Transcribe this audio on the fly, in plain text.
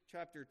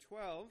chapter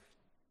 12.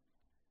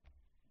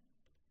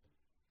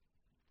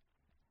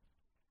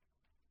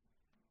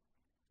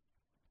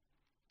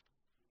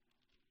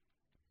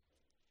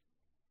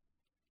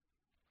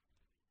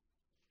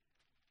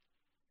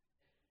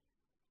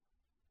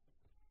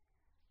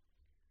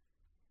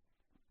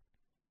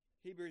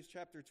 Hebrews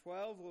chapter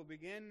 12, we'll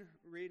begin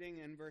reading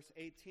in verse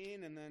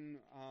 18, and then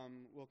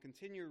we'll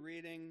continue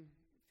reading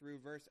through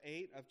verse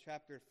 8 of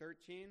chapter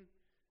 13.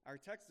 Our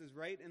text is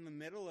right in the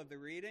middle of the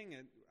reading.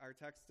 Our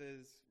text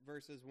is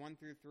verses 1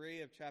 through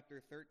 3 of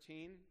chapter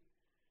 13.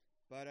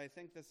 But I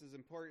think this is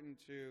important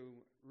to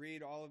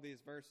read all of these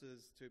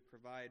verses to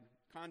provide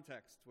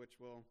context, which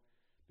we'll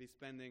be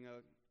spending a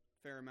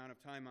fair amount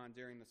of time on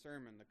during the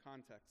sermon, the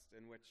context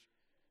in which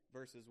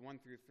verses 1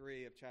 through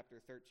 3 of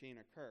chapter 13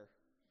 occur.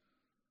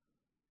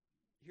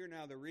 Hear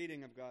now the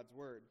reading of God's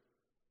word.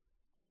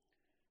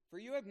 For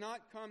you have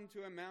not come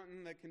to a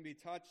mountain that can be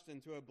touched,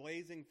 and to a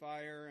blazing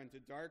fire, and to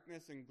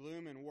darkness and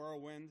gloom and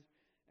whirlwind,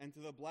 and to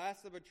the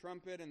blast of a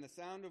trumpet and the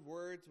sound of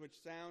words,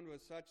 which sound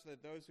was such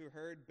that those who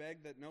heard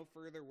begged that no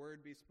further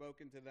word be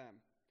spoken to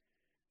them.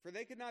 For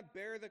they could not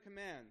bear the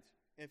command,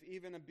 if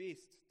even a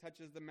beast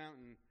touches the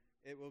mountain,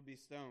 it will be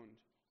stoned.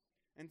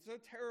 And so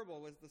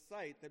terrible was the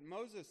sight that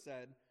Moses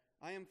said,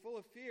 I am full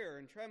of fear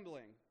and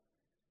trembling.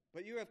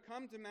 But you have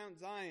come to Mount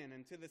Zion,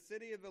 and to the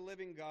city of the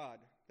living God,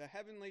 the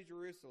heavenly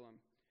Jerusalem,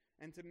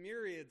 and to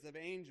myriads of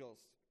angels,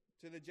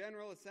 to the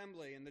general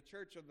assembly and the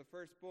church of the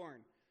firstborn,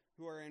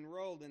 who are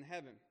enrolled in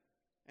heaven,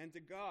 and to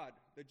God,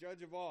 the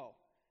judge of all,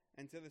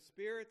 and to the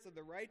spirits of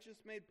the righteous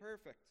made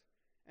perfect,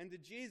 and to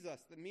Jesus,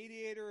 the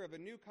mediator of a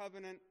new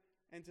covenant,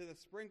 and to the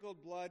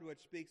sprinkled blood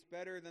which speaks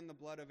better than the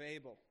blood of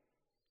Abel.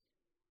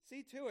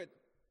 See to it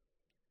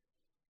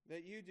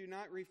that you do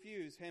not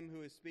refuse him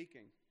who is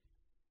speaking.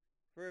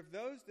 For if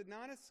those did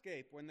not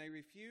escape when they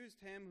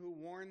refused him who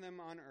warned them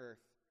on earth,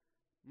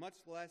 much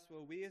less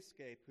will we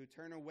escape who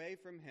turn away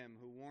from him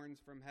who warns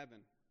from heaven.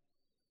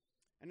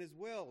 And his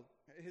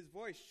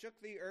voice shook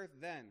the earth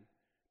then,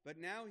 but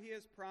now he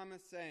has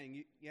promised,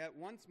 saying, Yet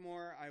once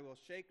more I will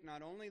shake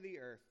not only the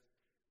earth,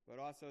 but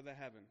also the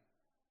heaven.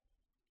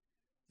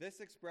 This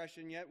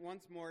expression, yet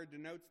once more,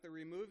 denotes the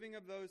removing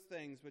of those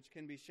things which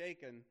can be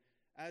shaken,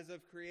 as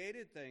of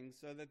created things,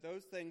 so that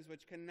those things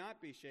which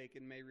cannot be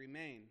shaken may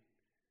remain.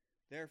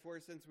 Therefore,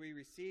 since we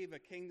receive a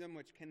kingdom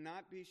which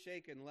cannot be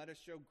shaken, let us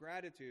show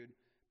gratitude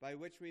by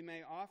which we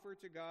may offer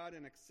to God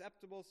an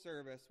acceptable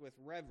service with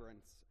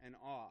reverence and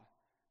awe.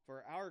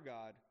 For our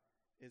God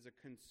is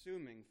a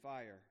consuming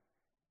fire.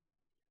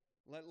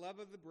 Let love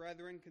of the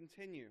brethren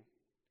continue.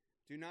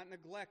 Do not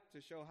neglect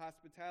to show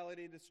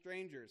hospitality to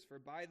strangers, for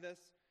by this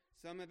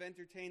some have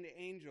entertained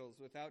angels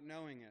without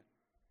knowing it.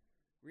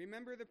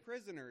 Remember the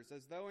prisoners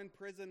as though in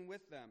prison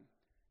with them,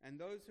 and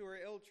those who are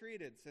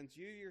ill-treated, since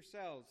you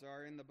yourselves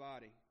are in the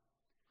body.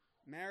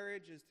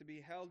 Marriage is to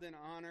be held in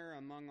honor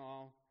among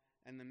all,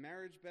 and the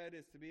marriage bed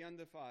is to be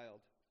undefiled.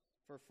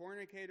 For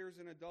fornicators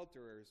and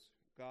adulterers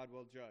God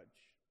will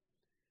judge.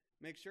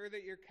 Make sure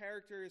that your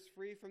character is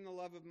free from the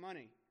love of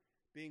money,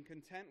 being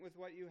content with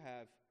what you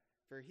have,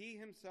 for he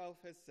himself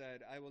has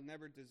said, I will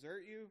never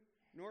desert you,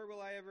 nor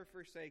will I ever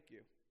forsake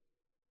you.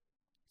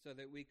 So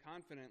that we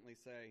confidently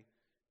say,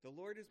 the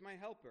Lord is my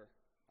helper.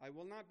 I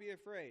will not be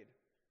afraid.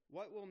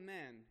 What will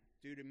men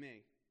do to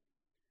me?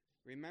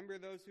 Remember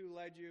those who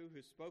led you,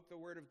 who spoke the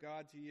word of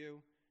God to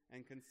you,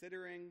 and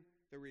considering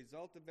the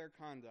result of their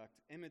conduct,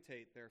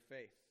 imitate their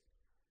faith.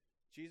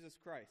 Jesus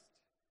Christ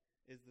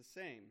is the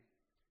same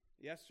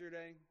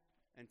yesterday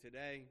and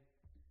today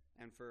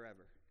and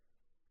forever.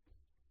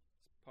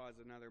 Let's pause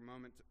another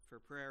moment for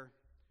prayer.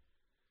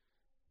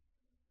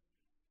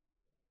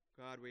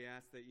 God, we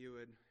ask that you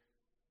would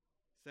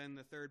send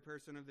the third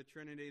person of the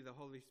Trinity, the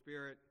Holy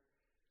Spirit.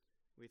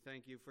 We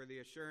thank you for the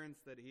assurance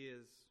that he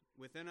is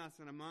within us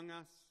and among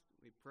us.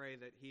 We pray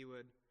that he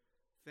would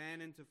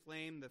fan into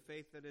flame the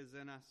faith that is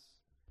in us,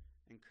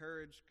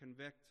 encourage,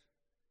 convict,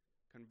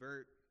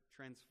 convert,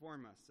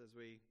 transform us as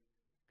we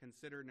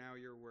consider now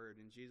your word.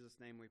 In Jesus'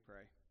 name we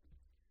pray.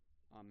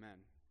 Amen.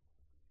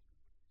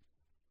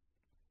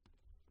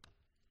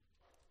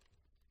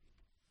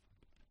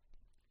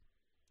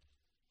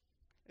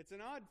 It's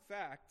an odd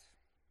fact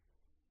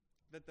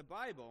that the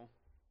Bible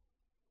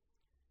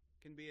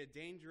can be a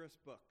dangerous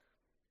book.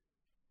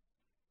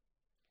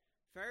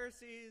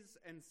 Pharisees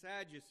and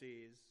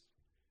Sadducees,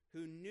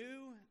 who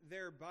knew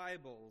their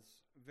Bibles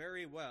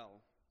very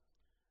well,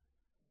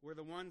 were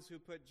the ones who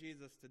put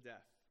Jesus to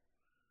death.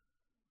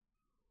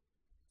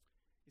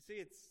 You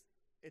see,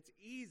 it's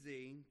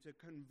easy to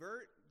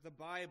convert the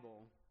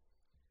Bible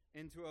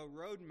into a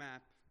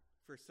roadmap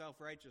for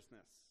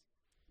self-righteousness.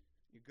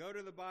 You go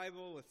to the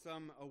Bible with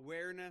some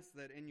awareness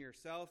that in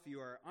yourself you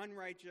are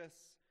unrighteous,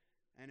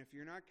 and if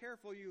you're not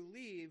careful, you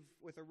leave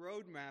with a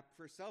roadmap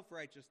for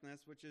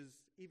self-righteousness, which is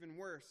even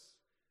worse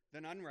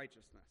than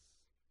unrighteousness.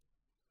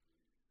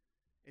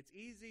 It's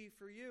easy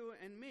for you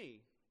and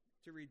me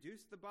to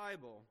reduce the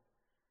Bible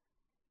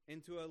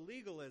into a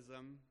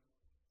legalism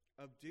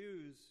of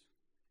do's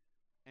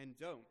and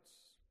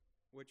don'ts,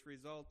 which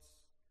results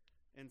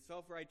in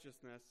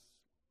self-righteousness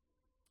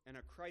and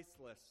a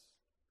Christless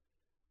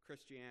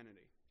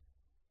Christianity.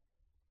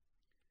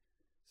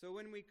 So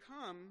when we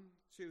come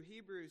to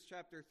Hebrews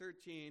chapter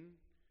 13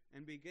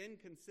 and begin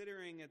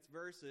considering its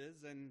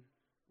verses and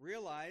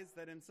realize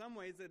that in some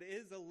ways it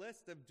is a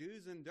list of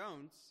do's and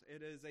don'ts,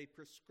 it is a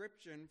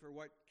prescription for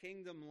what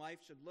kingdom life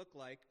should look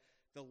like,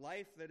 the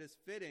life that is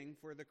fitting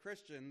for the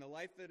Christian, the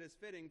life that is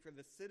fitting for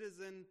the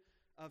citizen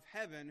of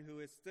heaven who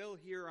is still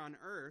here on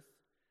earth,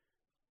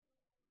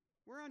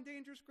 we're on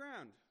dangerous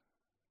ground.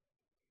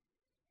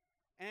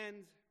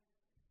 And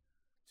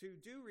to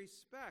due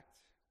respect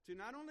to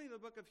not only the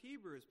book of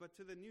Hebrews, but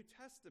to the New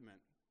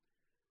Testament,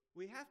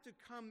 we have to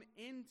come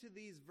into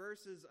these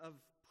verses of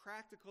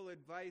practical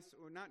advice,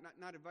 or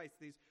not advice,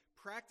 these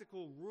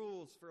practical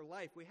rules for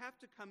life. We have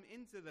to come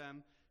into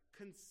them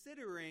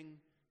considering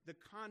the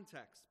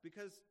context,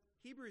 because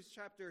Hebrews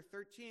chapter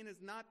 13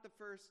 is not the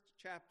first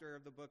chapter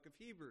of the book of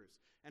Hebrews,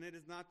 and it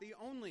is not the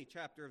only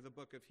chapter of the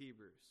book of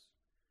Hebrews.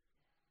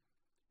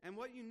 And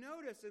what you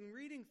notice in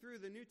reading through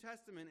the New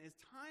Testament is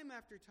time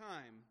after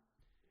time,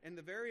 in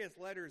the various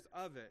letters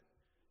of it,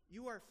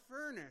 you are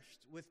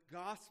furnished with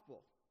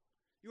gospel.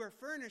 You are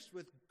furnished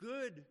with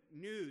good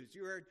news.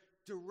 You are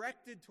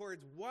directed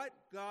towards what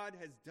God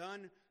has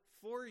done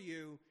for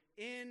you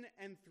in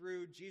and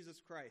through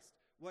Jesus Christ.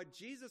 What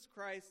Jesus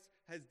Christ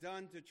has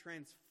done to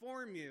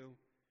transform you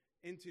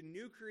into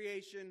new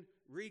creation,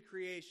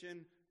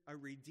 recreation, a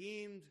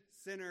redeemed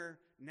sinner,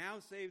 now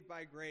saved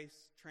by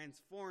grace,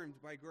 transformed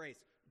by grace.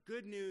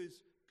 Good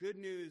news, good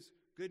news,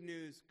 good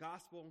news,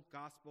 gospel,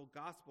 gospel,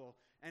 gospel.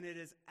 And it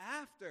is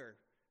after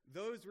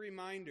those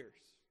reminders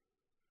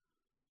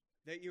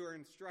that you are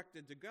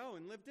instructed to go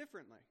and live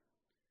differently,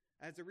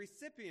 as a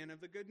recipient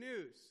of the good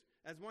news,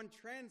 as one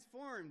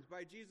transformed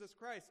by Jesus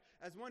Christ,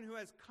 as one who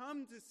has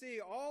come to see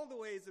all the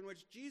ways in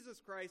which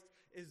Jesus Christ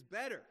is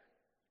better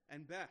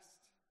and best.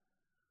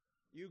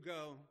 You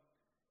go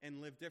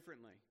and live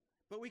differently.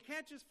 But we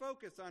can't just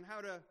focus on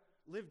how to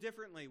live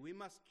differently. We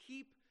must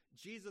keep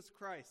Jesus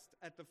Christ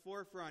at the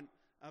forefront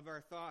of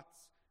our thoughts,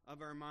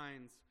 of our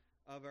minds,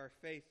 of our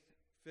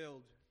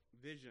faith-filled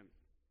vision.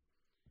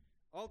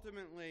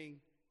 Ultimately,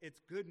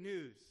 it's good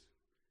news,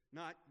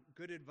 not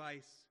good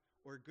advice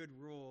or good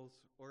rules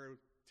or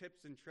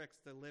tips and tricks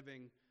to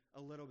living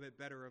a little bit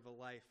better of a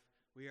life.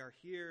 We are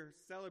here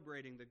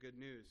celebrating the good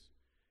news.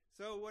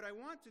 So what I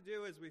want to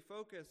do as we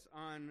focus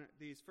on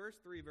these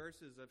first three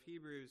verses of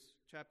Hebrews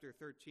chapter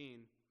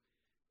 13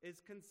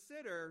 is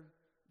consider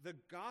the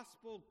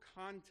gospel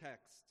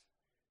context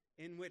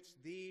in which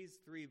these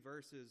three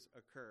verses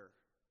occur,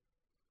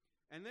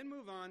 and then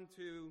move on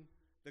to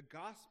the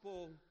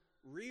gospel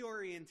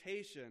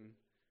reorientation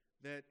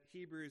that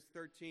Hebrews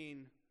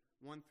 13,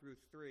 1 through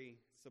 3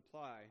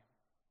 supply,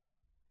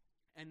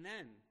 and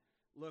then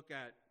look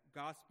at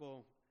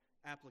gospel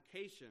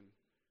application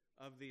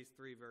of these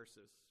three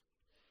verses.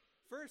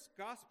 First,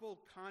 gospel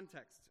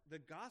context. The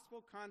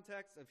gospel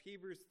context of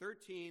Hebrews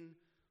 13,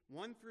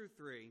 1 through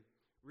 3,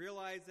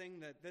 realizing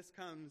that this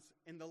comes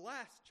in the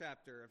last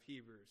chapter of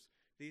Hebrews.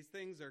 These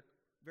things are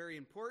very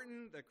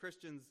important that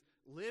Christians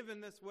live in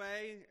this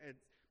way. It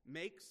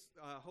makes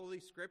Holy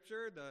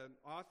Scripture, the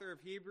author of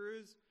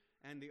Hebrews,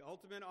 and the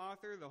ultimate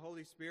author, the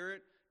Holy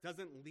Spirit,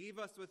 doesn't leave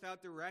us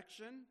without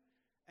direction.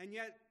 And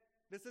yet,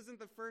 this isn't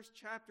the first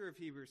chapter of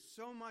Hebrews.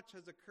 So much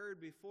has occurred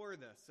before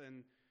this.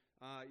 And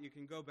you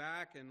can go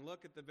back and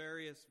look at the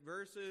various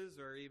verses,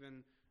 or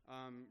even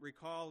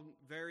recall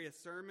various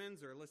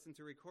sermons or listen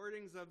to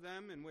recordings of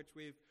them in which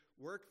we've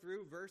worked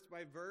through verse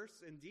by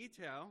verse in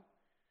detail.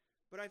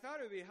 But I thought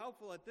it would be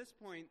helpful at this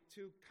point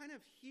to kind of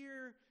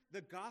hear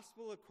the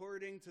gospel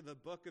according to the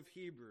book of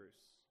Hebrews.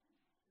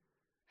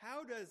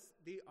 How does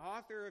the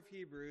author of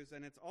Hebrews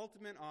and its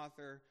ultimate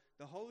author,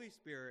 the Holy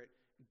Spirit,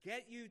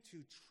 get you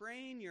to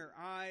train your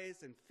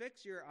eyes and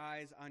fix your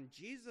eyes on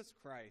Jesus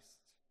Christ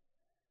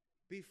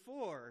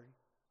before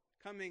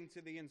coming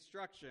to the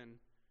instruction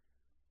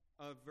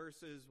of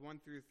verses 1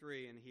 through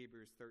 3 in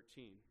Hebrews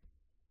 13?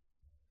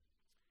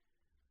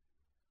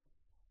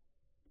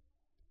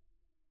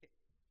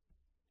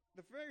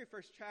 The very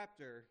first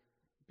chapter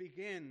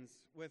begins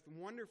with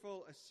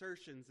wonderful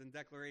assertions and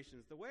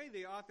declarations. The way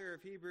the author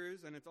of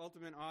Hebrews and its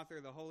ultimate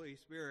author, the Holy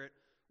Spirit,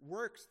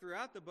 works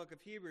throughout the book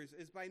of Hebrews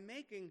is by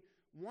making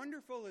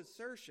wonderful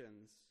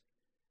assertions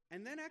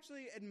and then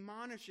actually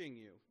admonishing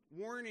you,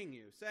 warning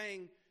you,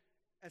 saying,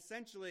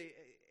 essentially,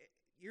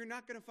 you're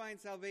not going to find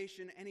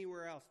salvation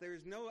anywhere else. There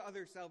is no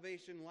other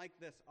salvation like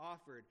this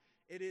offered.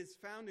 It is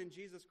found in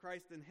Jesus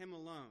Christ and Him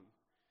alone.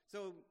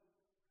 So,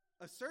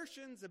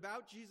 assertions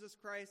about Jesus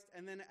Christ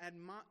and then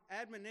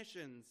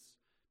admonitions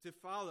to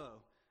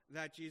follow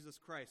that Jesus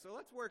Christ. So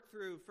let's work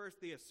through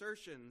first the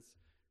assertions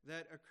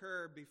that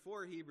occur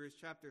before Hebrews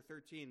chapter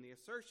 13, the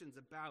assertions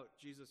about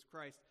Jesus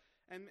Christ.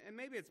 And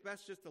maybe it's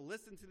best just to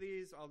listen to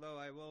these, although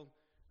I will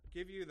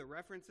give you the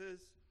references.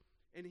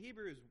 In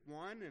Hebrews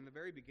 1, in the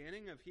very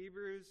beginning of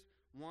Hebrews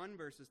 1,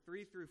 verses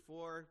 3 through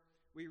 4,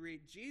 we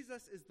read,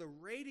 Jesus is the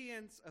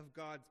radiance of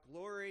God's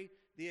glory,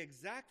 the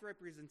exact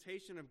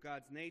representation of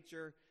God's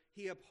nature.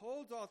 He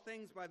upholds all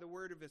things by the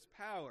word of His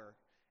power.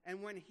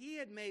 And when he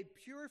had made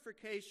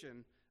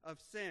purification of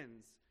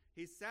sins,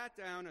 he sat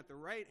down at the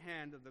right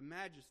hand of the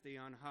Majesty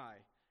on high,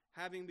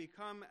 having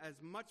become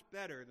as much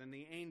better than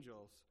the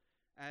angels,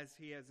 as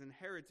he has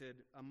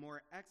inherited a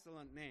more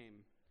excellent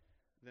name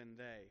than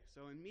they.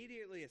 So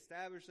immediately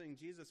establishing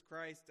Jesus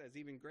Christ as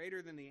even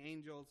greater than the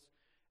angels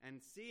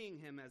and seeing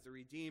him as a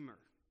redeemer.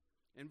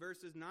 In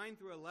verses 9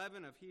 through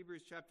 11 of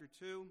Hebrews chapter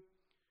 2,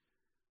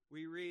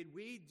 we read,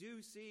 "We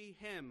do see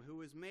him who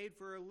was made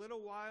for a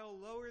little while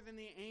lower than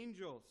the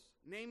angels,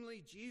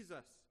 namely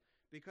Jesus,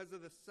 because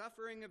of the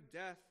suffering of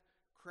death,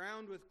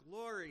 crowned with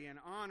glory and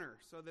honor,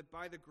 so that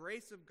by the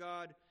grace of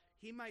God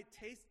he might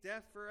taste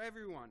death for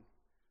everyone.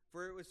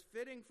 For it was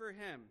fitting for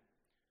him,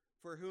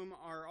 for whom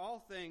are all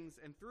things,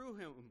 and through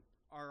whom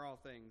are all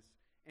things,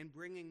 in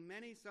bringing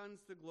many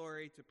sons to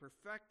glory, to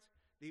perfect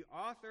the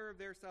author of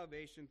their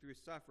salvation through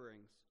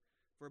sufferings.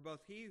 For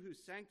both he who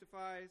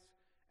sanctifies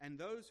and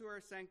those who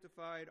are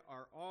sanctified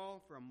are all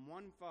from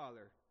one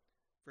Father.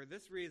 For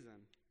this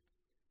reason,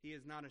 he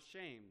is not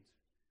ashamed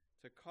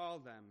to call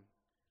them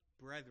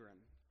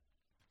brethren."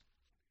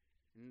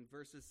 In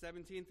verses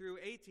 17 through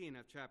 18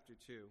 of chapter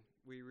 2,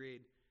 we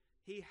read,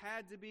 "He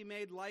had to be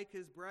made like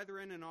his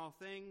brethren in all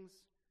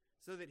things,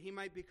 so that he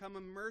might become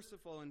a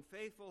merciful and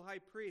faithful high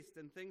priest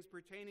in things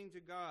pertaining to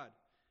God,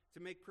 to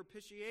make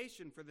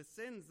propitiation for the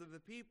sins of the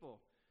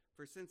people.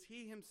 For since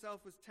he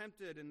himself was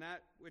tempted in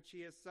that which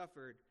he has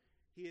suffered,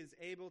 he is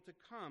able to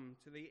come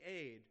to the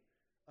aid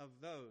of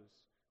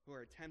those who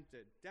are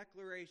tempted."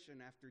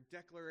 Declaration after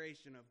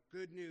declaration of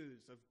good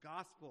news, of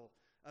gospel,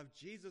 of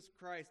Jesus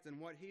Christ and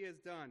what he has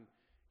done.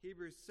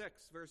 Hebrews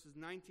 6, verses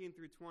 19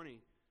 through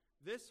 20.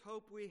 "This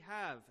hope we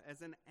have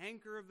as an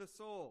anchor of the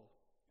soul,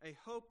 a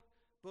hope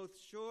both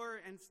sure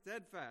and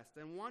steadfast,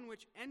 and one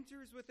which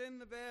enters within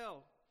the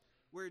veil,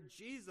 where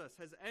Jesus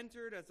has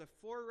entered as a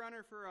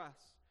forerunner for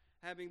us,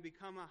 having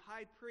become a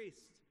high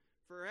priest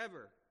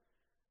forever,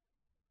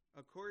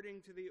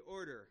 according to the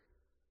order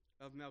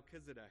of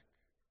Melchizedek."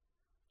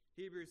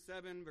 Hebrews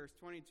 7, verse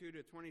 22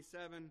 to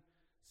 27,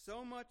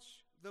 "So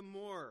much the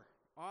more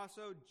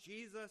also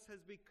Jesus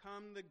has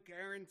become the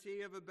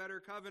guarantee of a better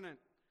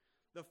covenant.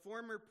 The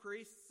former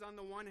priests on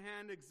the one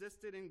hand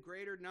existed in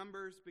greater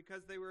numbers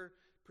because they were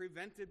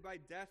prevented by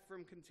death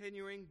from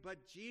continuing,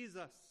 but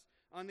Jesus,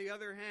 on the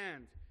other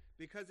hand,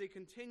 because he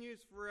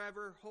continues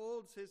forever,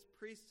 holds his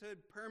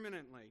priesthood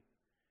permanently.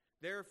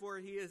 Therefore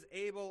he is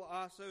able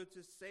also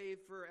to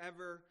save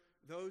forever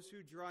those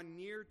who draw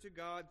near to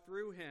God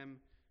through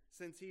him,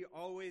 since he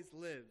always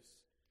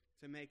lives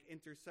to make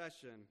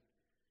intercession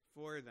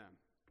for them."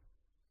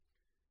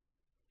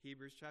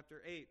 Hebrews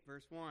chapter 8,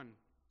 verse 1.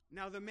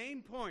 "Now the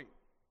main point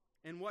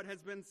in what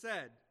has been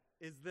said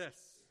is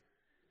this: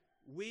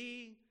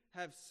 we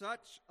have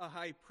such a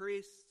high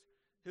priest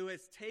who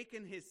has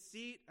taken his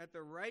seat at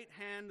the right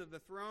hand of the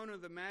throne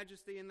of the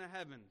Majesty in the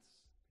heavens."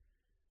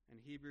 And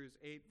Hebrews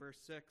 8, verse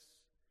 6,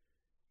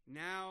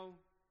 "Now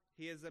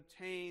he has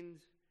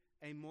obtained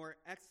a more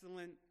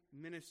excellent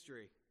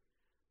ministry,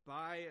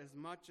 by as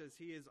much as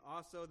he is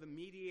also the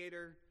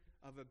mediator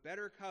of a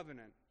better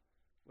covenant,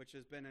 which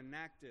has been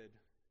enacted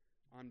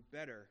on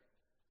better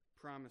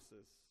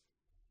promises."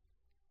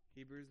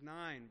 Hebrews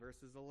 9,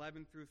 verses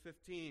 11 through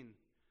 15.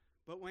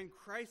 "But when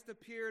Christ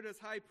appeared as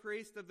high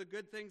priest of the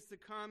good things to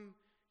come,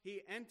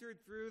 he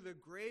entered through the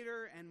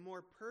greater and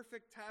more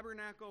perfect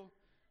tabernacle,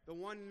 the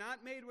one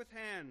not made with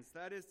hands,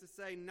 that is to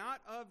say,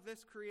 not of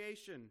this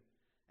creation,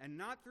 and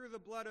not through the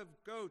blood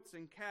of goats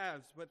and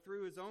calves, but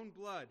through his own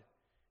blood.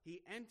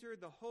 He entered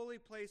the holy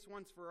place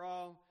once for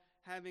all,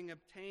 having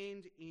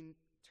obtained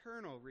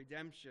eternal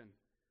redemption.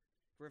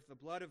 For if the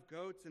blood of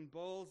goats and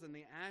bulls and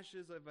the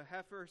ashes of a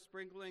heifer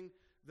sprinkling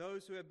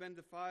those who have been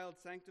defiled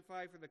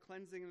sanctify for the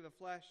cleansing of the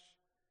flesh,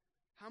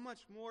 how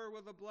much more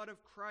will the blood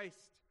of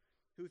Christ,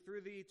 who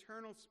through the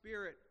eternal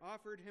Spirit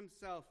offered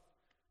himself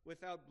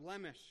without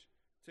blemish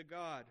to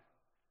God,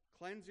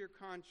 cleanse your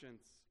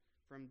conscience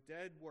from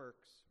dead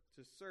works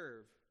to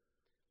serve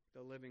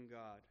the living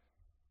God."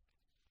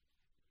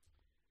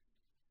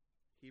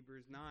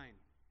 Hebrews 9,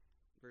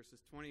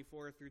 verses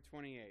 24 through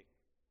 28.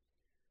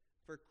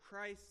 "For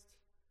Christ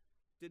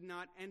did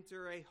not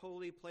enter a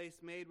holy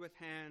place made with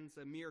hands,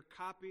 a mere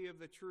copy of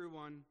the true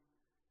one,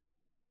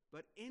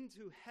 but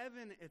into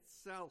heaven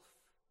itself,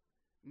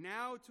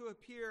 now to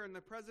appear in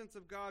the presence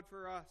of God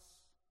for us.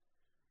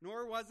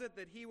 Nor was it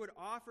that he would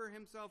offer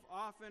himself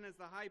often as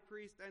the high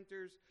priest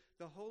enters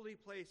the holy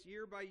place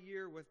year by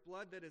year with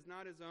blood that is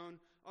not his own.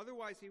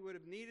 Otherwise he would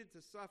have needed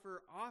to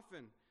suffer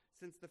often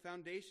since the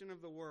foundation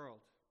of the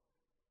world.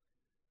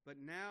 But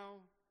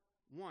now,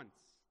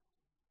 once,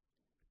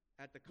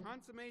 at the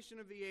consummation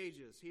of the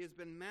ages, he has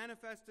been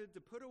manifested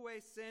to put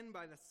away sin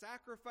by the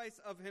sacrifice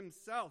of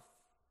himself.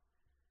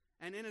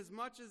 And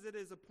inasmuch as it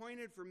is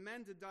appointed for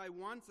men to die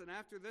once, and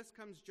after this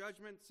comes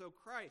judgment, so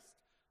Christ,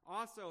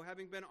 also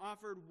having been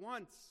offered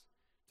once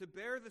to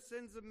bear the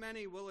sins of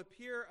many, will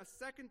appear a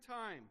second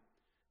time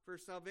for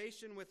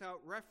salvation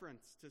without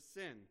reference to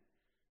sin,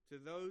 to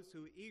those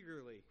who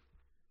eagerly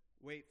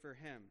wait for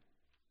him.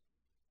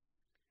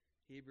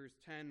 Hebrews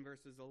 10,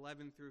 verses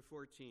 11 through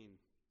 14.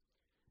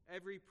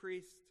 Every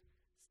priest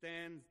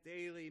stands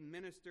daily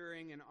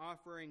ministering and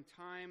offering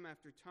time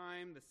after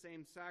time the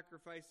same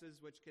sacrifices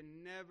which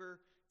can never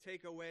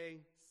take away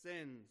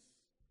sins.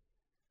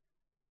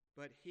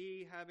 But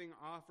he, having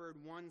offered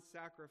one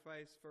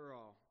sacrifice for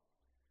all,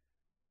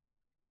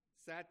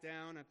 sat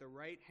down at the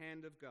right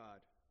hand of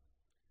God,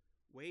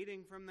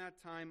 waiting from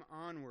that time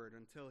onward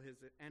until his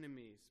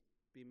enemies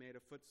be made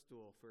a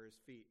footstool for his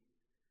feet.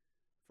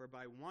 For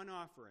by one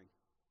offering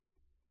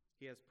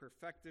he has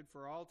perfected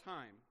for all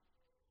time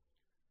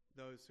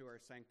those who are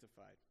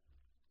sanctified.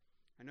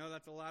 I know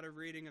that's a lot of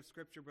reading of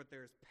Scripture, but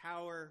there's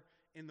power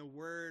in the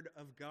Word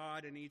of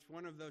God, and each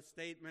one of those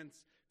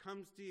statements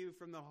comes to you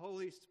from the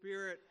Holy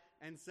Spirit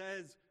and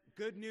says,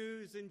 good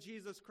news in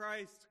Jesus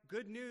Christ,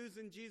 good news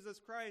in Jesus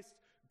Christ,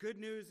 good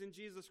news in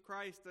Jesus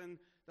Christ. And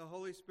the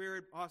Holy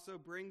Spirit also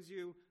brings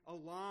you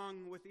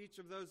along with each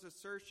of those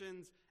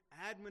assertions,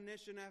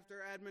 admonition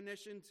after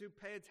admonition, to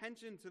pay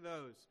attention to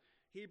those.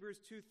 Hebrews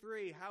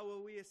 2:3, how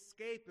will we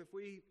escape if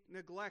we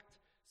neglect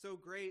so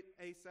great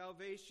a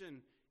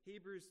salvation?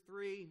 Hebrews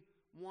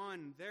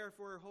 3:1,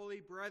 therefore,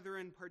 holy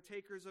brethren,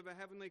 partakers of a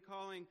heavenly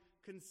calling,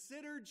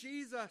 consider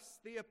Jesus,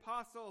 the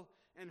apostle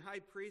and high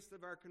priest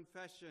of our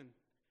confession.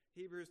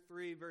 Hebrews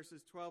 3,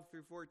 verses 12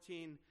 through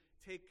 14,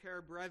 take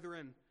care,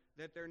 brethren,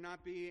 that there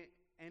not be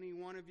in any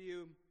one of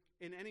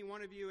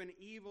you an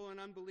evil and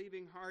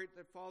unbelieving heart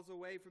that falls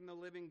away from the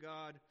living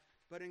God,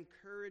 but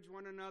encourage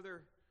one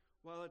another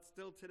while it's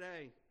still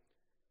today,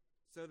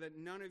 so that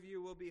none of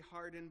you will be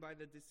hardened by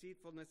the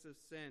deceitfulness of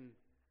sin.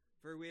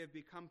 For we have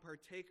become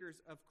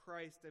partakers of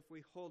Christ if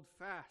we hold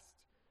fast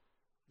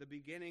the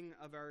beginning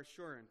of our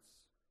assurance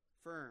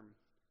firm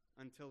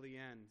until the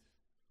end.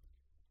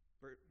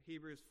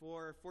 Hebrews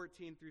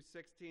 4:14 through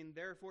 16,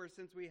 therefore,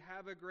 since we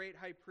have a great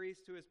high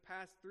priest who has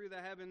passed through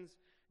the heavens,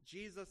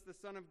 Jesus, the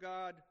Son of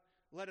God,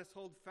 let us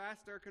hold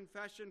fast our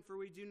confession, for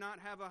we do not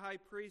have a high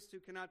priest who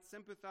cannot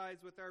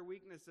sympathize with our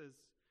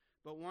weaknesses,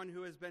 but one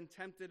who has been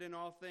tempted in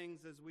all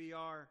things as we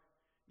are,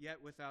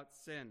 yet without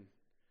sin.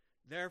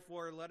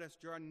 Therefore, let us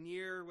draw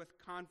near with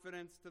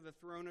confidence to the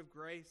throne of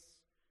grace,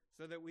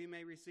 so that we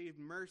may receive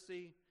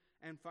mercy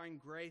and find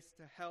grace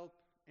to help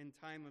in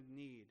time of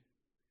need.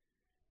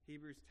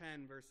 Hebrews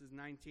 10, verses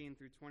 19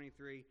 through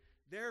 23.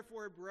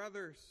 Therefore,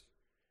 brothers,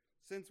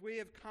 since we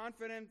have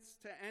confidence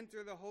to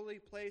enter the holy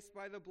place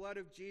by the blood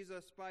of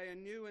Jesus, by a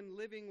new and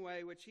living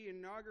way which he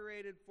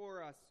inaugurated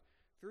for us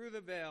through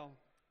the veil,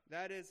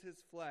 that is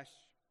his flesh.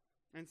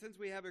 And since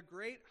we have a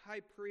great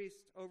high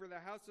priest over the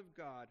house of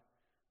God,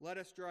 let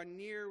us draw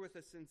near with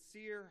a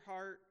sincere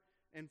heart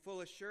and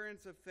full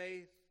assurance of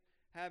faith,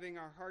 having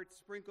our hearts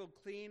sprinkled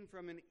clean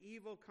from an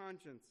evil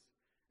conscience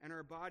and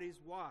our bodies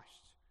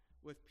washed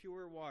with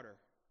pure water.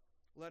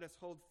 Let us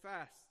hold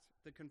fast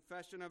the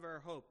confession of our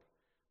hope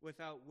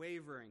without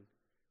wavering,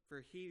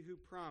 for he who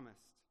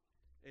promised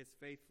is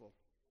faithful.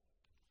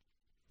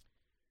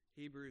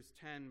 Hebrews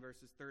 10,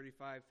 verses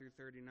 35 through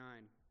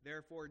 39.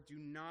 Therefore, do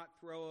not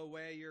throw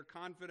away your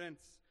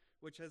confidence,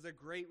 which has a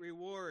great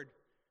reward,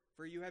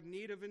 for you have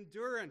need of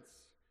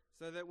endurance,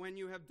 so that when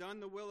you have done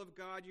the will of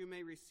God, you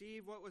may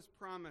receive what was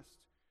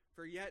promised.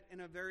 For yet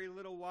in a very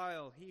little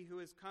while, he who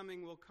is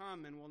coming will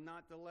come and will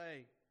not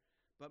delay.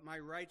 But my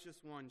righteous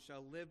one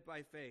shall live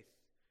by faith,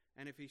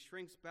 and if he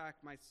shrinks back,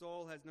 my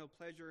soul has no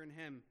pleasure in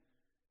him.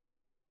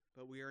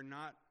 But we are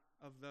not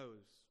of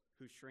those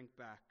who shrink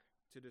back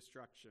to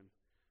destruction,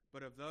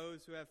 but of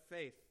those who have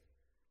faith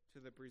to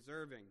the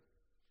preserving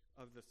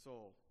of the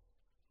soul.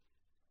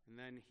 And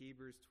then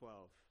Hebrews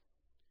 12.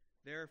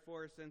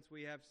 Therefore, since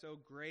we have so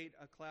great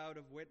a cloud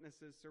of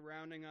witnesses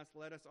surrounding us,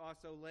 let us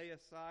also lay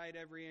aside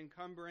every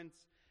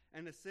encumbrance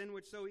and the sin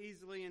which so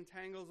easily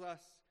entangles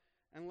us,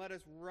 and let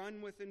us run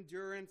with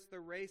endurance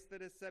the race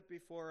that is set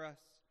before us,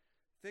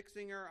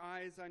 fixing our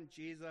eyes on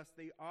Jesus,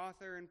 the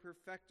author and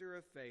perfecter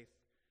of faith,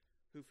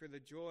 who for the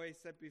joy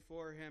set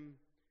before him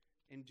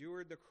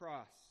endured the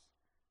cross,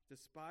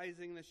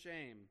 despising the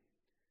shame,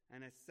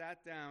 and has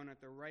sat down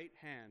at the right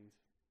hand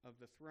of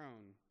the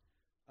throne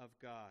of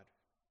God.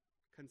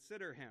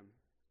 Consider him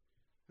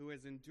who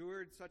has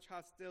endured such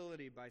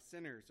hostility by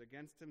sinners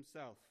against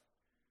himself,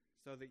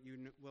 so that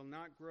you will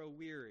not grow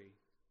weary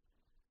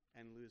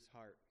and lose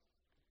heart.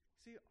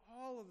 See,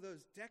 all of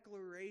those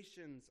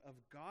declarations of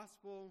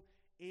gospel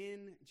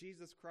in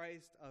Jesus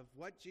Christ, of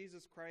what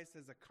Jesus Christ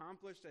has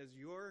accomplished as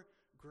your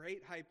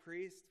great high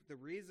priest, the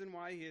reason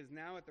why he is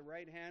now at the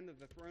right hand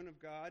of the throne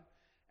of God,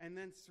 and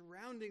then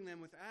surrounding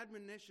them with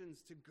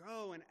admonitions to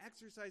go and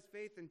exercise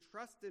faith and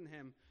trust in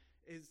him,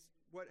 is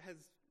what has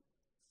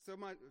so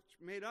much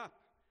made up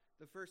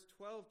the first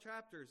 12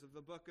 chapters of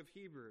the book of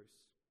Hebrews.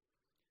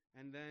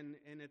 And then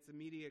in its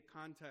immediate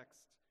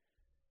context,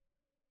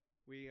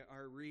 we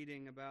are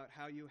reading about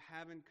how you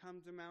haven't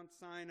come to Mount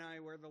Sinai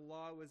where the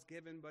law was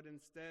given, but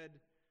instead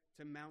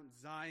to Mount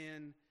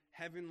Zion,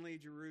 heavenly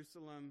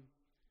Jerusalem.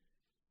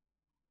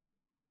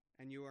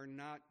 And you are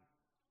not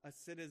a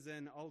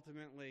citizen,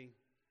 ultimately,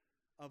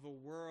 of a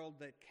world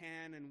that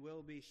can and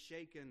will be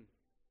shaken.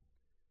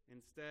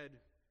 Instead,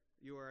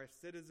 you are a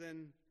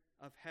citizen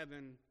of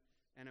heaven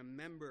and a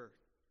member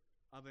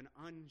of an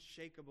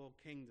unshakable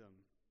kingdom.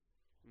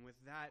 And with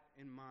that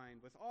in mind,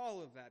 with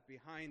all of that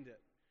behind it,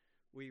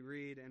 we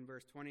read in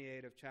verse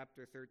 28 of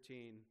chapter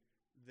 13,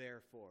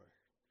 therefore,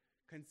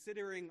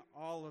 considering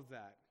all of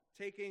that,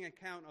 taking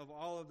account of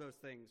all of those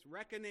things,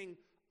 reckoning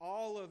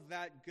all of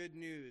that good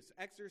news,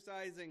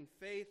 exercising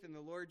faith in the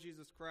Lord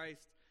Jesus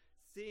Christ,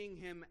 seeing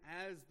him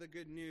as the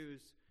good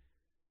news,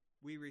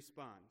 we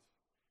respond.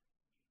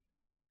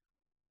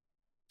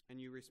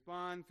 And you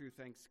respond through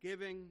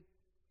thanksgiving.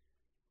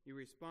 You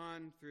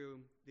respond through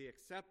the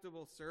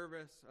acceptable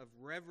service of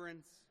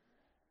reverence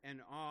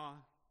and awe.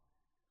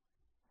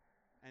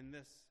 And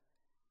this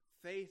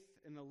faith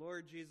in the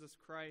Lord Jesus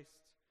Christ,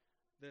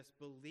 this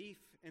belief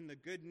in the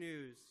good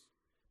news,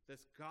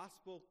 this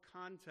gospel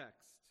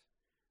context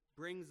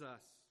brings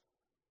us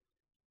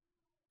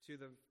to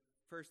the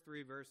first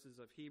three verses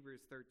of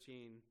Hebrews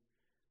 13.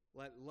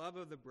 Let love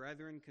of the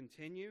brethren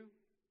continue.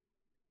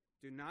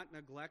 Do not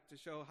neglect to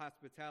show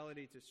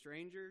hospitality to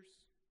strangers.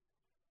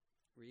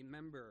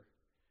 Remember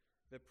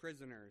the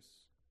prisoners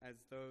as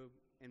though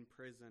in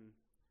prison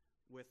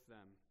with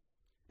them.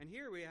 And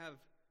here we have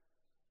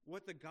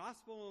what the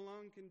gospel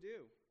alone can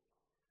do.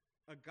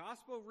 A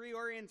gospel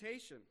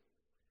reorientation.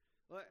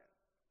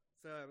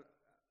 It's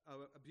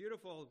a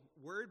beautiful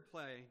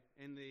wordplay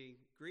in the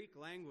Greek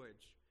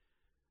language.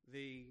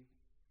 The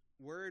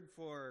word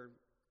for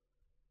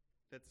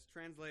that's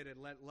translated,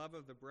 let love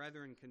of the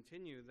brethren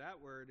continue, that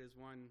word is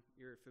one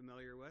you're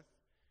familiar with.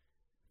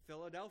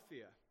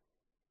 Philadelphia,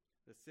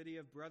 the city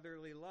of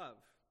brotherly love.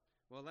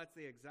 Well, that's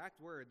the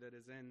exact word that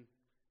is in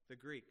the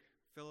Greek,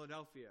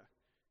 Philadelphia.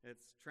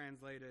 It's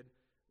translated,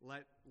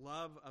 let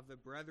love of the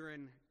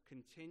brethren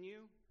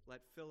continue,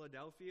 let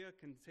Philadelphia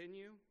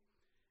continue.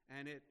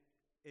 And it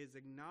is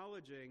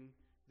acknowledging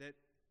that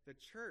the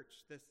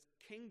church, this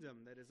kingdom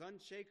that is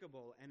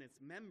unshakable, and its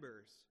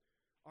members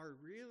are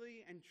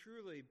really and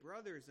truly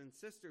brothers and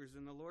sisters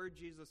in the Lord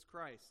Jesus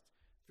Christ,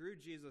 through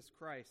Jesus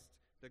Christ,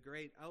 the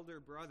great elder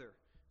brother.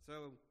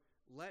 So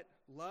let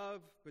love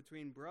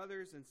between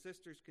brothers and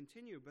sisters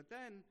continue. But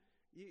then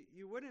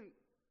you wouldn't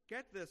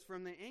get this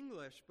from the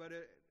English, but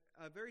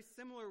a very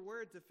similar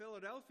word to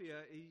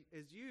Philadelphia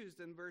is used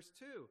in verse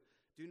 2.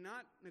 Do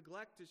not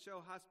neglect to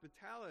show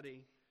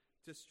hospitality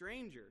to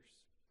strangers.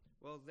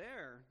 Well,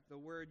 there, the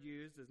word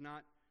used is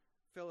not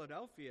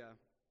Philadelphia,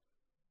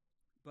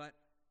 but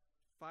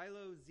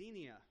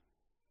Philoxenia.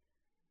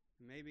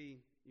 Maybe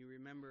you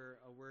remember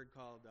a word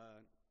called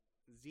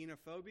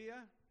xenophobia,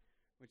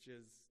 which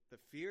is the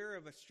fear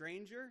of a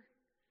stranger.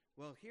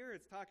 Well, here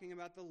it's talking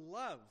about the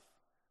love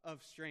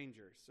of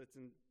strangers. It's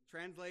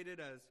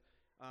translated as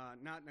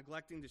not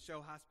neglecting to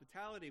show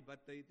hospitality,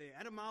 but the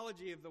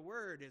etymology of the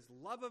word is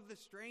love of the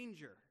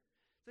stranger.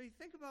 So you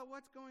think about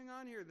what's going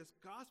on here, this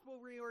gospel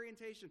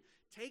reorientation,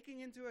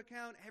 taking into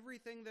account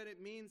everything that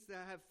it means to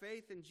have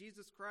faith in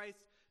Jesus Christ,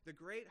 the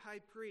great high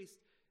priest.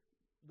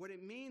 What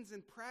it means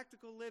in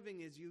practical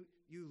living is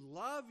you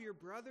love your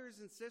brothers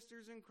and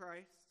sisters in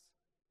Christ,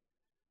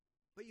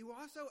 but you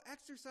also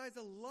exercise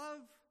a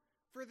love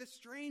for the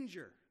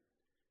stranger.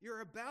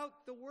 You're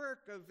about the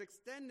work of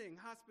extending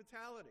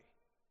hospitality.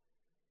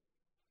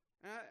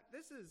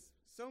 This is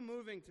so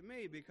moving to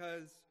me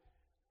because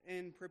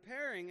in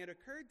preparing, it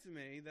occurred to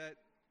me that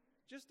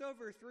just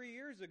over 3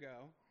 years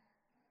ago,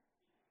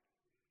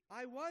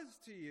 I was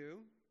to you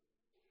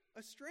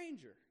a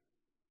stranger.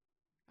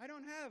 I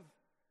don't have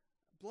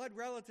blood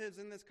relatives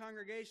in this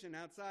congregation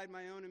outside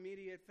my own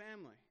immediate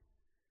family.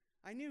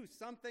 I knew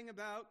something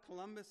about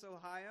Columbus,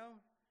 Ohio,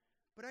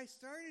 but I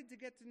started to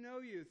get to know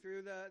you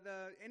through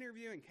the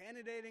interview and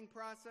candidating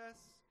process,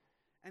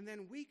 and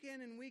then week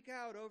in and week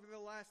out over the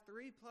last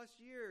 3+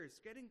 years,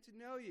 getting to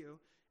know you.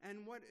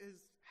 And what has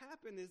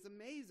happened is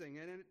amazing,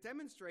 and it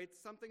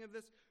demonstrates something of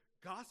this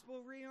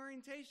gospel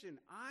reorientation.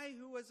 I,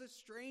 who was a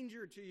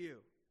stranger to you,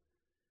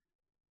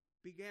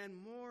 began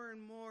more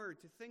and more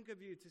to think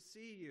of you, to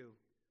see you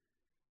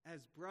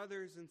as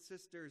brothers and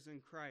sisters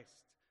in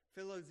Christ.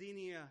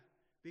 Philoxenia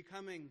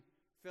becoming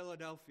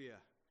Philadelphia.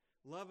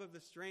 Love of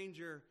the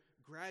stranger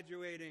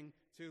graduating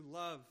to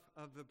love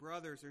of the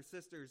brothers or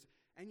sisters.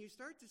 And you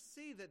start to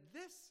see that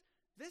this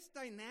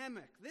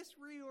dynamic, this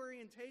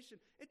reorientation,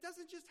 it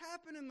doesn't just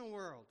happen in the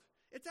world.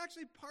 It's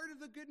actually part of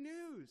the good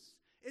news.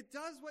 It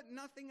does what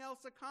nothing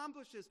else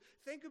accomplishes.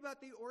 Think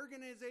about the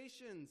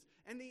organizations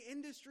and the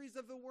industries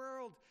of the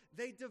world.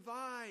 They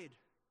divide.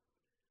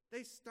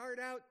 They start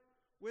out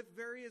with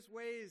various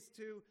ways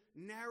to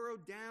narrow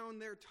down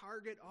their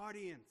target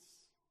audience.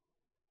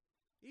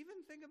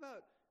 Even think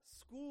about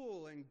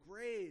school and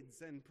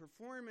grades and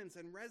performance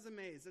and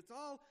resumes. It's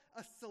all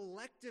a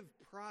selective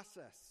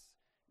process,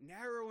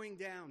 narrowing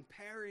down,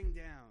 paring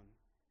down.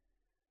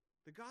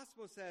 The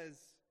gospel says,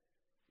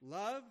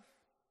 love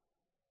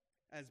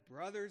as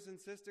brothers and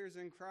sisters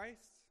in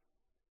Christ,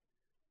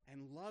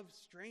 and love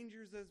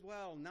strangers as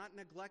well, not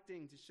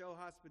neglecting to show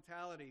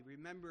hospitality,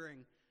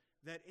 remembering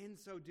that in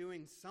so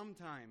doing,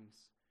 sometimes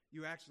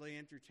you actually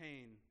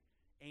entertain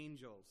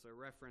angels, a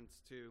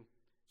reference to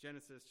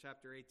Genesis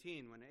chapter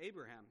 18, when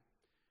Abraham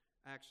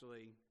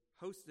actually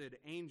hosted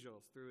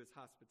angels through his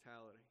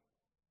hospitality.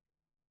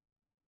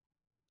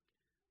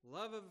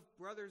 Love of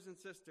brothers and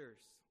sisters,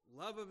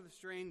 love of the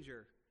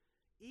stranger,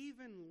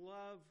 even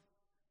love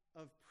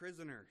of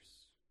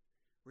prisoners.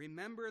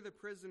 Remember the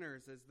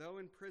prisoners as though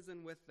in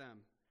prison with them,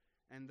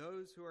 and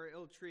those who are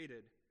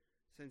ill-treated,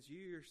 since you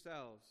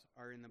yourselves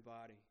are in the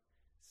body.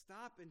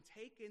 Stop and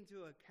take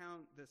into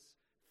account this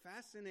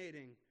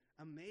fascinating,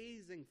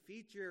 amazing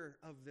feature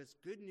of this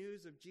good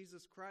news of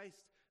Jesus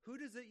Christ. Who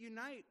does it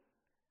unite?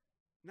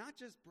 Not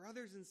just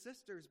brothers and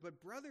sisters,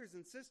 but brothers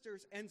and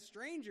sisters and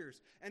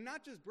strangers. And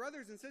not just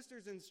brothers and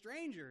sisters and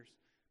strangers.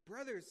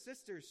 Brothers,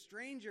 sisters,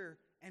 stranger,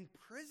 and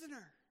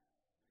prisoner.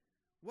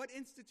 What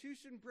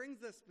institution brings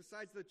this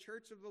besides the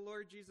church of the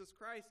Lord Jesus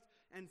Christ?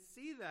 And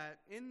see that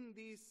in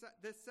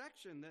this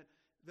section, that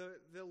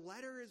the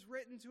letter is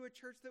written to a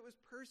church that was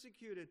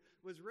persecuted,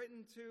 was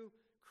written to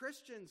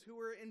Christians who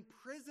were in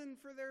prison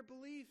for their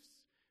beliefs,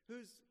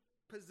 whose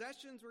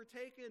possessions were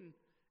taken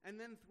and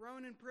then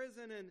thrown in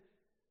prison, and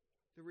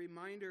the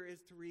reminder is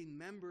to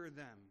remember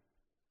them.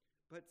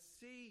 But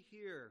see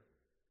here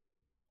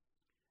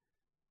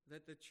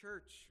that the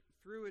church,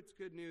 through its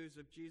good news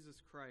of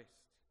Jesus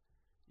Christ,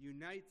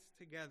 unites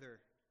together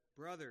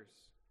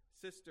brothers,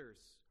 sisters,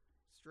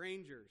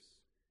 strangers,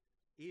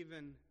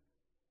 even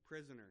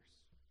prisoners.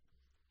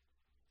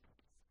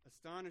 It's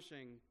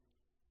astonishing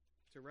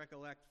to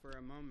recollect for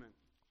a moment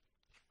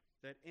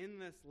that in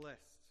this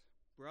list,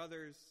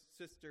 brothers,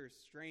 sisters,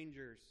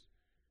 strangers,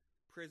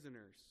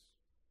 prisoners,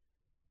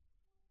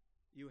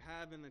 you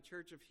have in the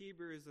church of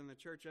Hebrews and the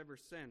church ever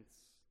since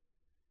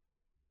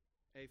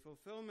a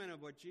fulfillment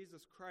of what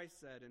Jesus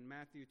Christ said in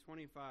Matthew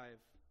 25,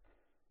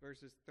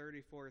 verses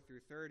 34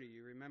 through 30.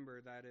 You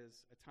remember that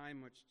is a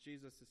time which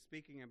Jesus is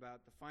speaking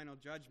about the final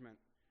judgment.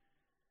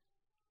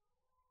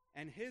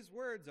 And his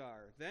words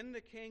are, "Then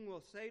the king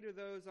will say to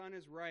those on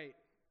his right,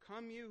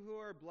 'Come, you who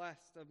are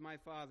blessed of my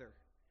Father,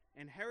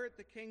 inherit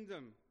the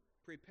kingdom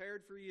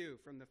prepared for you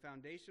from the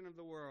foundation of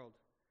the world.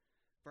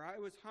 For I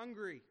was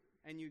hungry,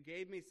 and you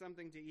gave me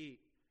something to eat.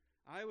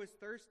 I was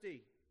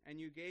thirsty, and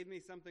you gave me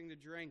something to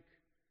drink.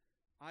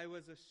 I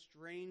was a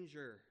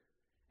stranger,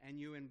 and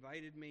you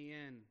invited me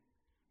in.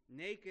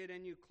 Naked,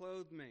 and you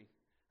clothed me.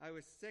 I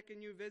was sick,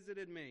 and you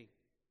visited me.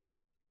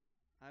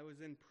 I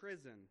was in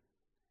prison,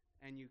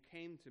 and you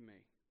came to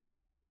me.'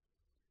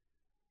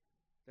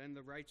 Then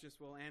the righteous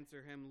will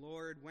answer him,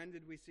 'Lord, when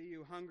did we see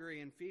you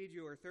hungry and feed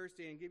you, or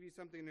thirsty and give you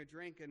something to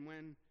drink? And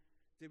when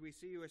did we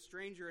see you a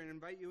stranger and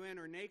invite you in,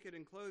 or naked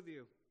and clothe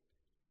you?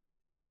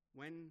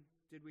 When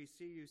did we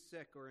see you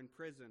sick or in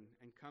prison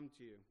and come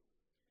to you?'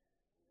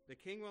 The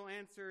king will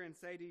answer and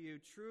say to you,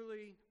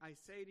 'Truly I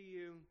say to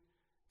you,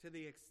 to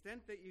the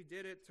extent that you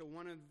did it to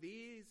one of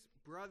these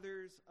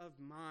brothers of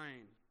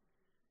mine,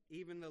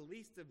 even the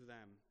least of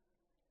them,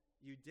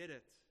 you did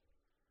it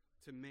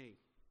to me.'"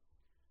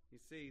 You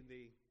see,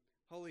 the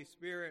Holy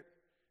Spirit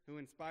who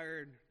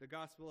inspired the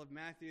Gospel of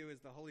Matthew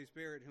is the Holy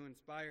Spirit who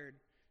inspired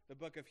the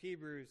book of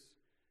Hebrews.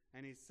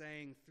 And he's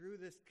saying, through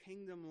this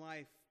kingdom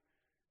life,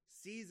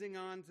 seizing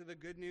on to the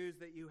good news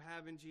that you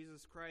have in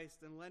Jesus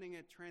Christ and letting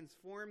it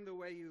transform the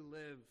way you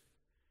live,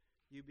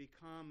 you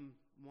become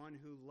one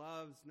who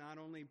loves not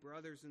only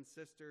brothers and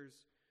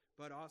sisters,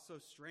 but also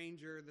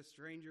the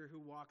stranger who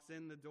walks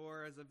in the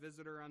door as a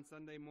visitor on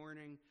Sunday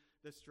morning,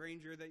 the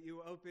stranger that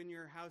you open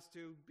your house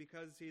to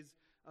because he's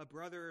a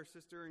brother or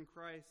sister in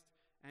Christ,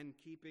 and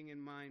keeping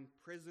in mind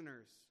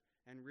prisoners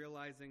and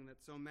realizing that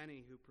so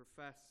many who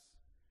profess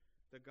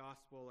the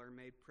gospel are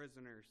made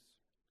prisoners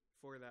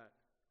for that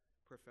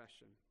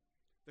profession.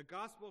 The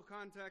gospel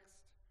context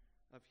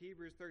of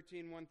Hebrews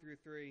 13, 1 through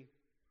 3,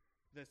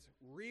 this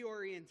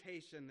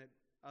reorientation that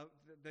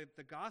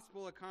the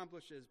gospel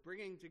accomplishes,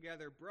 bringing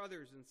together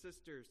brothers and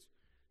sisters,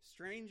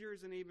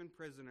 strangers and even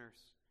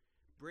prisoners,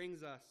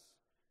 brings us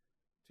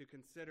to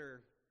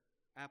consider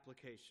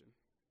application.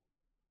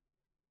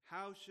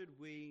 How should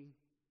we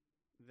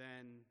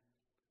then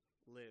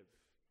live?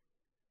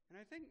 And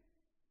I think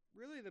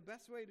really the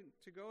best way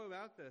to go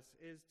about this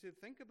is to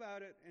think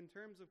about it in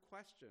terms of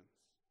questions.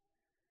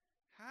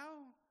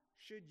 How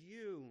should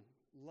you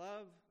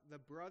love the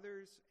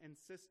brothers and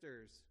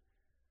sisters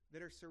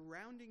that are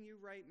surrounding you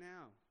right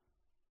now?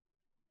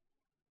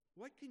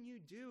 What can you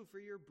do for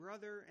your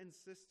brother and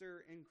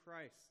sister in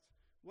Christ?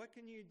 What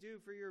can you do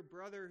for your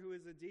brother who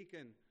is a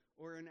deacon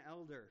or an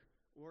elder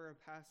or a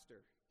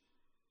pastor?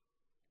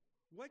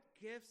 What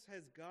gifts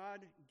has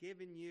God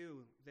given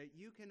you that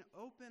you can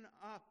open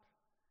up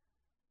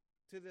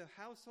to the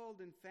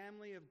household and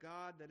family of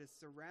God that is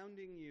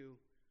surrounding you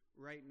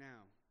right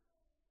now?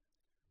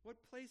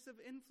 What place of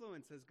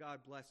influence has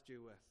God blessed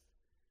you with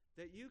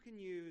that you can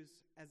use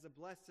as a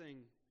blessing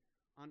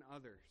on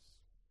others?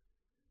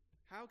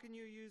 How can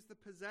you use the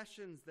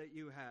possessions that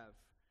you have,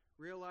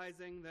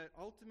 realizing that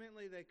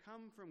ultimately they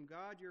come from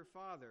God your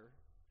Father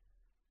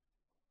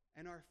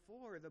and are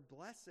for the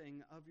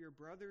blessing of your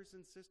brothers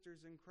and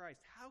sisters in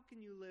Christ? How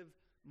can you live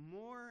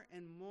more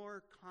and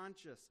more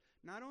conscious,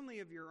 not only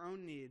of your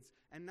own needs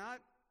and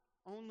not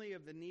only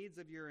of the needs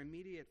of your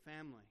immediate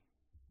family,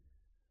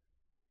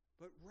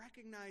 but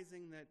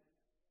recognizing that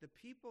the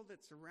people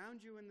that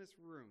surround you in this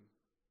room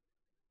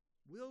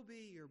will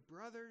be your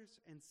brothers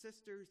and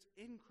sisters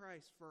in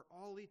Christ for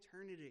all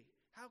eternity.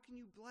 How can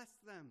you bless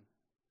them?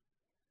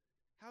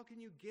 How can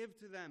you give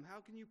to them? How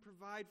can you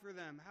provide for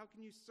them? How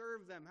can you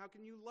serve them? How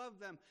can you love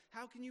them?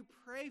 How can you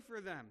pray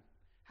for them?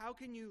 How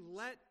can you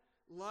let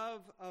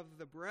love of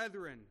the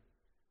brethren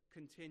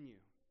continue?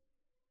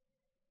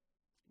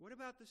 What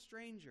about the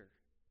stranger?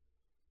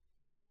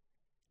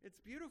 It's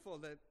beautiful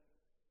that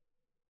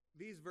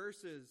these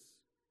verses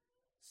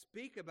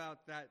speak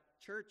about that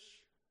church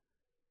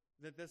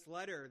that this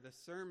letter, the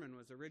sermon,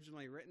 was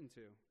originally written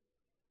to.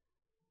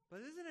 But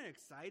isn't it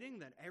exciting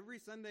that every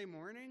Sunday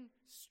morning,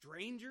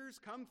 strangers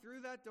come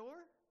through that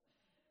door?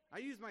 I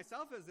use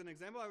myself as an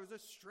example. I was a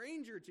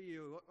stranger to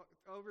you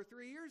over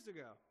 3 years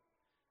ago.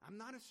 I'm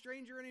not a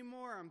stranger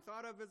anymore. I'm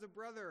thought of as a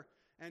brother,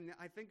 and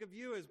I think of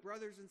you as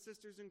brothers and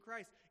sisters in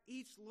Christ.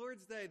 Each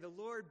Lord's Day, the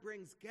Lord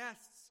brings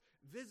guests,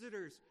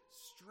 visitors,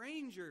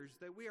 strangers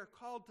that we are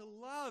called to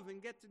love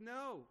and get to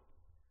know.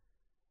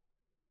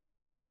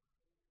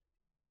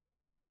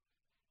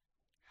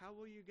 How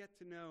will you get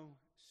to know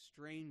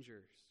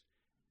strangers?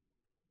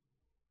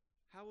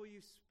 How will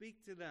you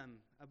speak to them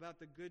about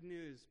the good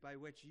news by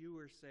which you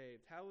were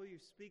saved? How will you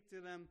speak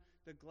to them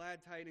the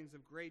glad tidings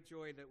of great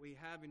joy that we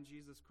have in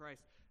Jesus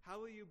Christ? How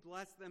will you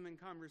bless them in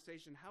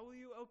conversation? How will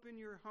you open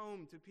your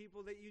home to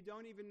people that you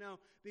don't even know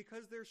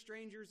because they're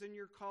strangers and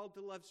you're called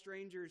to love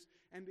strangers,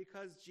 and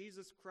because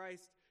Jesus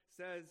Christ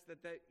says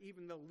that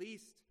even the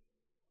least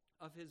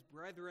of his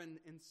brethren,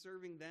 in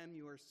serving them,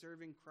 you are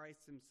serving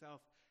Christ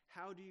himself?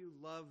 How do you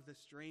love the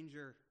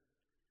stranger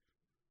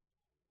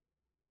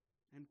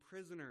and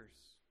prisoners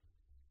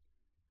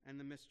and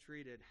the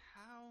mistreated?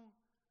 How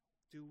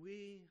do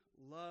we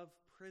love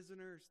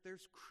prisoners?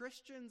 There's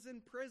Christians in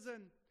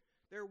prison.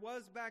 There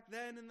was back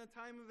then in the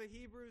time of the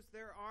Hebrews.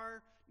 There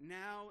are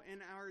now in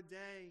our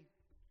day.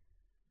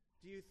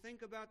 Do you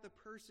think about the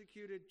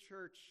persecuted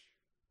church?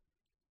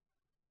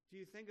 Do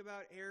you think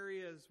about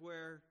areas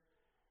where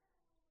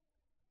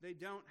they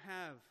don't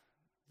have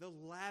the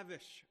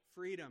lavish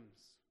freedoms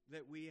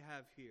that we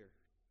have here?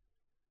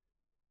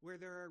 Where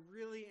there are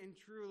really and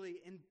truly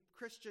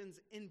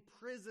Christians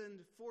imprisoned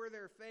for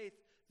their faith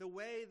the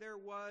way there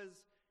was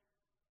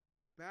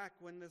back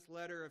when this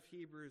letter of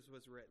Hebrews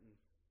was written.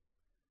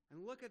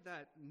 And look at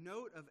that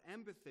note of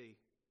empathy.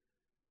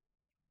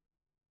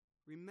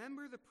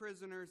 Remember the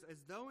prisoners as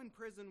though in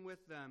prison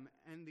with them,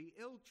 and the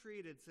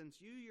ill-treated, since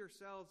you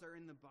yourselves are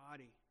in the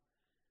body.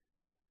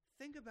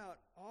 Think about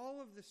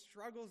all of the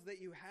struggles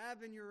that you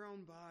have in your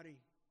own body,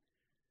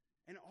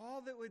 and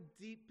all that would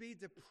be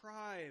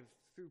deprived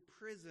through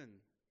prison,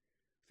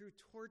 through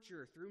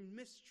torture, through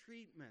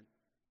mistreatment,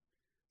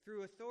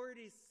 through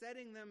authorities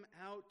setting them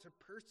out to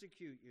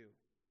persecute you.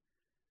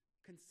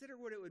 Consider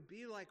what it would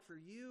be like for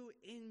you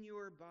in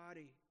your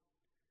body.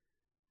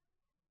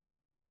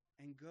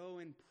 And go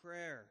in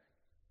prayer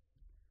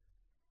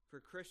for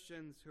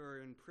Christians who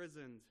are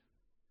imprisoned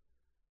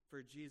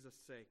for Jesus'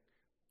 sake.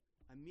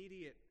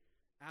 Immediate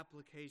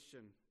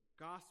application,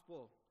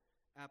 gospel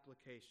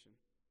application.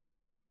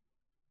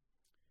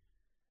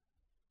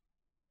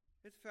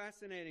 It's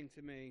fascinating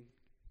to me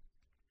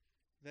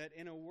that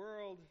in a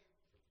world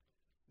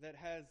that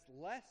has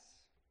less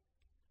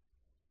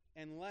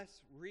and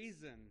less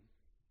reason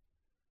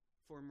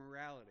for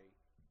morality,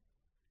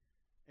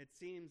 it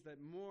seems that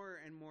more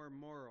and more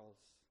morals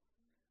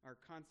are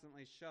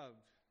constantly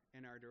shoved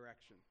in our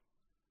direction.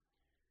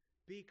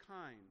 Be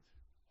kind.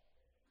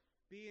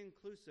 Be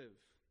inclusive.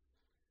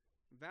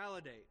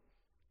 Validate.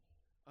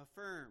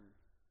 Affirm.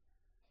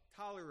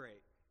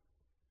 Tolerate.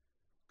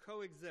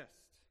 Coexist.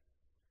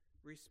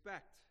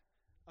 Respect.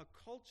 A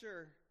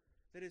culture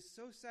that is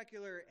so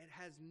secular it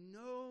has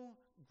no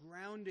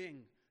grounding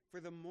for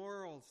the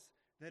morals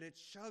that it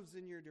shoves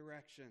in your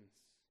directions.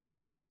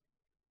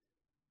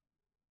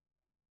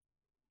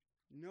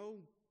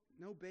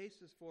 No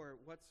basis for it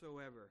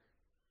whatsoever.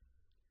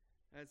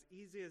 As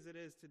easy as it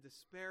is to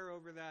despair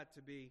over that,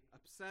 to be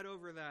upset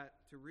over that,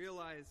 to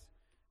realize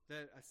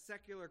that a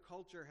secular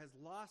culture has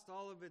lost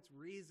all of its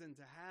reason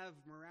to have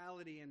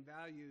morality and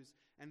values,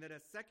 and that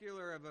as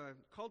secular of a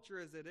culture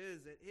as it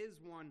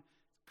is one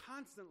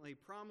constantly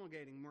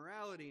promulgating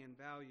morality and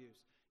values.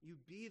 You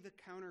be the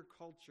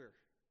counterculture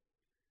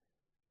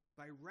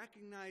by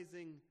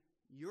recognizing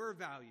your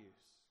values.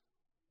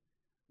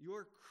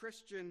 Your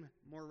Christian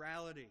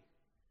morality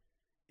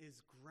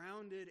is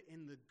grounded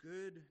in the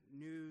good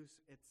news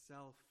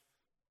itself.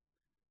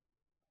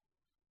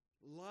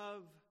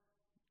 Love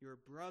your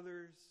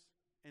brothers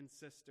and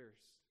sisters.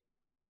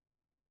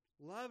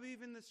 Love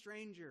even the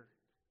stranger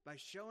by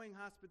showing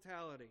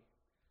hospitality.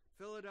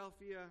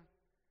 Philadelphia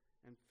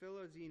and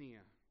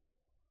Philoxenia.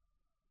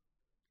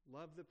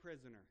 Love the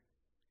prisoner,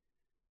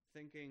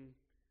 thinking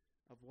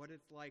of what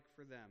it's like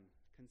for them.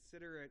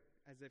 Consider it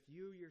as if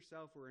you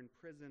yourself were in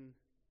prison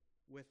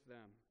with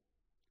them.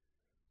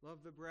 Love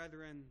the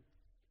brethren,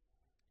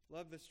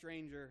 love the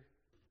stranger,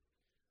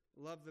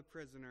 love the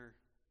prisoner,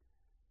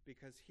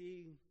 because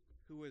he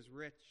who was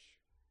rich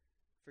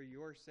for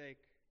your sake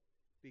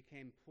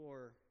became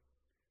poor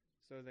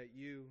so that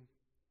you,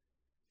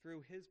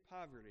 through his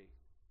poverty,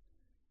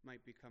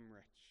 might become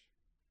rich.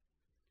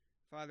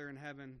 Father in heaven,